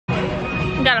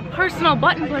We got a personal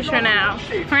button pusher now.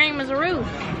 Her name is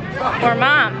Ruth, or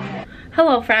Mom.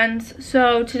 Hello friends,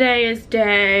 so today is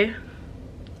day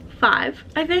 5,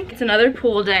 I think. It's another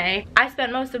pool day. I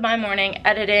spent most of my morning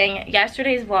editing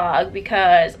yesterday's vlog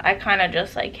because I kind of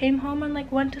just like came home and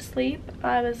like went to sleep.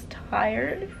 I was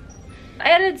tired. I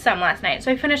edited some last night,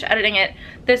 so I finished editing it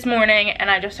this morning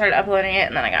and I just started uploading it,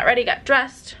 and then I got ready, got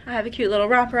dressed. I have a cute little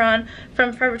romper on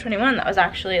from Forever 21 that was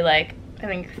actually like, I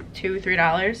think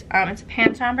 $2-3. It's a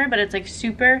pants romper, but it's like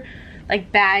super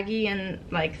like baggy and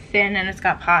like thin, and it's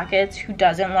got pockets. Who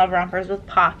doesn't love rompers with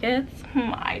pockets?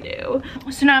 I do.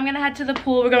 So now I'm gonna head to the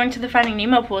pool. We're going to the Finding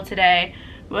Nemo pool today,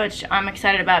 which I'm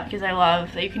excited about because I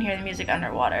love that you can hear the music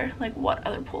underwater. Like, what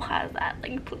other pool has that?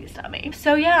 Like, please tell me.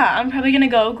 So yeah, I'm probably gonna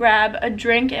go grab a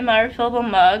drink in my refillable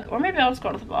mug, or maybe I'll just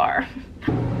go to the bar.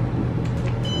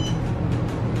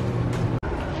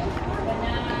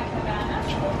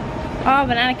 Oh,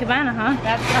 Banana Cabana, huh?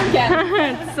 That's so good.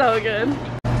 It's so good.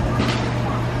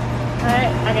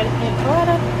 Alright, I got a pina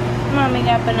colada. Mommy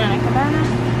got Banana Cabana.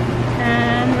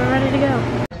 And we're ready to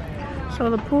go. So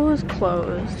the pool is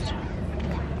closed.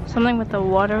 Something with the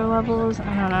water levels,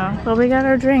 I don't know. But we got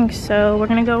our drinks, so we're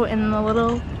gonna go in the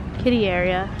little kiddie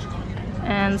area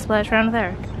and splash around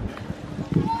there.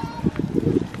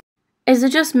 Is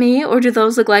it just me, or do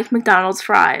those look like McDonald's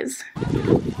fries?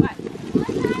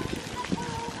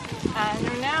 I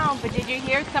don't know, but did you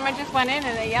hear someone just went in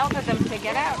and they yelled at them to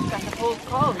get out because the pool's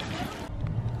closed?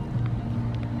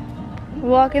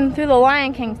 Walking through the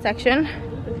Lion King section.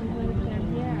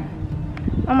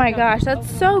 Oh my gosh, that's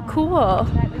so cool.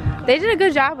 They did a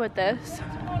good job with this.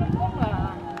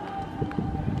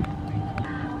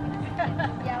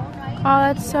 Oh,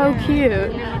 that's so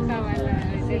cute.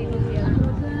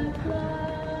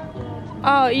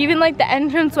 Oh, even like the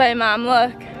entranceway, Mom,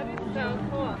 look. So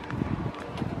cool.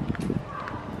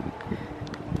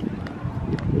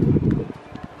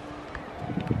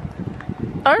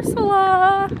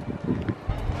 Ursula!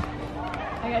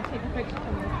 I gotta take a picture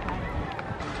from this side.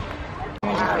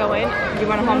 You just go in. You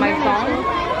wanna hold my phone?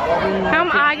 How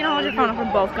am I gonna hold your phone if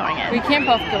we're both going in? We can't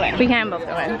both go in. We can both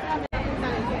go in.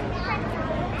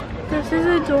 This is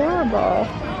adorable.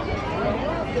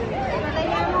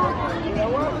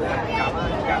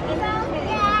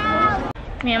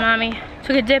 Me and Mommy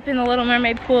took a dip in the Little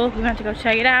Mermaid pool. We went to go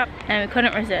check it out and we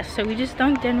couldn't resist. So we just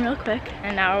dunked in real quick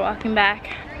and now we're walking back.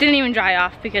 Didn't even dry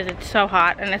off because it's so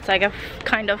hot and it's like a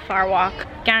kind of far walk.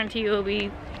 Guarantee you will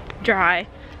be dry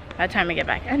by the time we get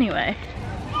back. Anyway,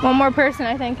 one more person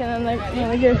I think, and then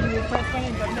we're good. No,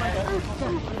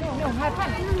 have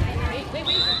fun. Wait.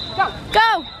 Go.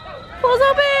 Go! Pool's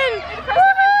open!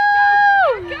 Woo!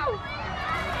 Go.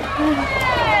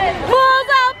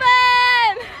 Pool's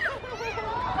open!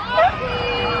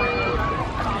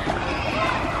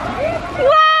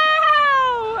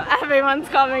 Wow! Everyone's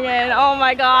coming in. Oh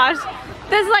my gosh.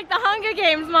 This is like the Hunger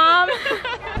Games, Mom.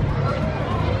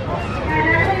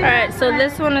 Alright, so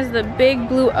this one is the Big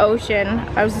Blue Ocean.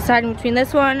 I was deciding between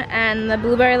this one and the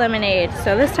Blueberry Lemonade.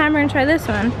 So this time we're gonna try this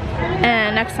one,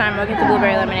 and next time we'll get the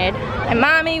Blueberry Lemonade. And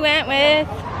Mommy went with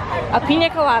a pina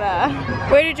colada.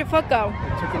 Where did your foot go?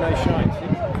 It took a nice shine, see?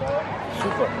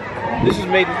 Super. This is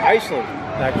made in Iceland,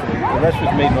 actually. The rest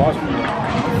was made in Austria.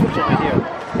 It's over here.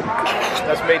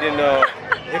 That's made in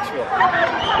Hicksville.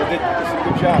 But this is a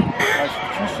good job.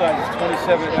 Shoe size is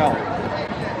 27L.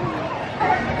 I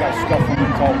got stuff from the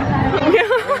toe. I'm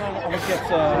gonna get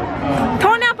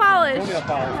Toenail polish. toenail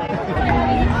polish.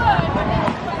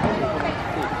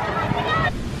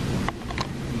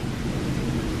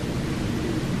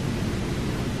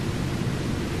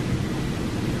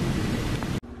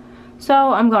 So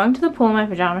I'm going to the pool in my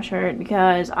pajama shirt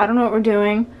because I don't know what we're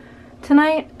doing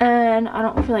tonight and I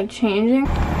don't feel like changing.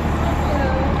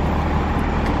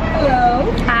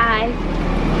 Hello. Hi.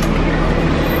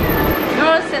 You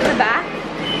want to sit in the back?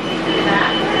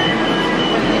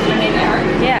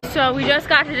 Yeah. So we just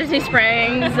got to Disney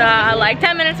Springs like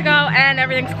 10 minutes ago and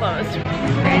everything's closed.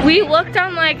 We looked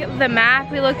on like the map,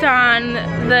 we looked on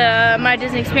the My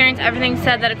Disney Experience, everything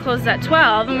said that it closes at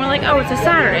 12 and we're like, oh, it's a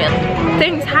Saturday.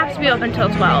 Things have to be open till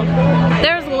 12.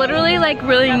 There's literally like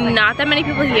really not that many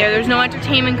people here. There's no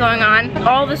entertainment going on.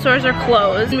 All the stores are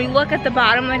closed. And we look at the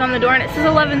bottom like on the door and it says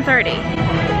 11:30.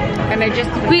 And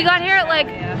we got here at like,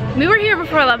 we were here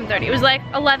before 11:30. It was like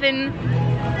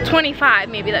 11:25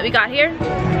 maybe that we got here.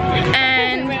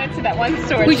 And we went to that one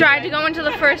store. We tried to go into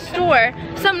the first store,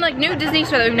 some like new Disney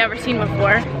store that we've never seen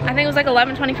before. I think it was like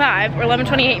 11:25 or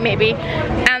 11:28 maybe.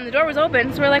 And the door was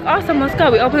open, so we're like, awesome, let's go.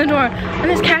 We open the door, and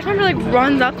this cast member like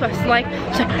runs up to us like,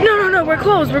 she's like, no, we're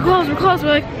closed, we're closed, we're closed.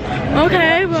 We're like,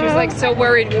 okay, well. She was like so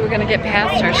worried we were gonna get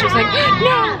past her. She was like,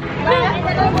 no.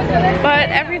 but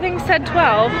everything said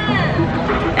 12,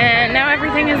 and now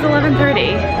everything is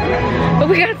 11:30. But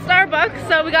we got Starbucks,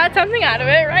 so we got something out of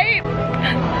it, right?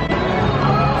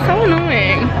 So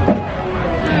annoying.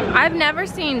 I've never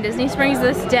seen Disney Springs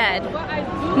this dead.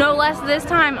 No less this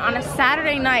time on a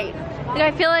Saturday night. Like,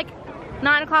 I feel like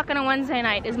 9 o'clock on a Wednesday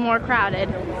night is more crowded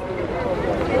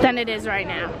than it is right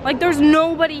now. Like, there's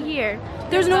nobody here.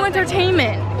 There's no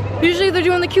entertainment. Usually they're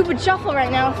doing the Cupid Shuffle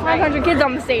right now with 500 kids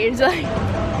on the stage. Like,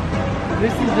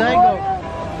 This is Lego.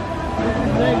 This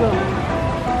is Lego.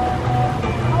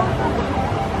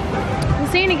 you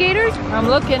see any gators? I'm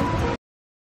looking.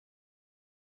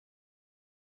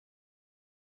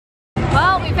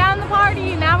 Well, we found the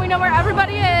party. Now we know where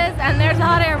everybody is, and there's a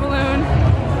hot air balloon.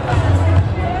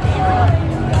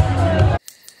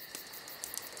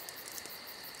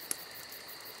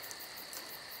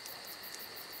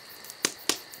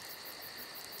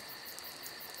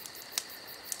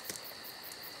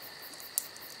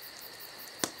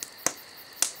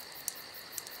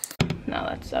 No,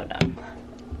 that's so dumb.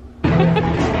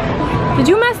 Did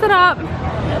you mess it up?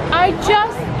 I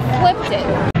just flipped it.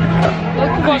 Look,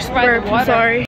 I'm sorry.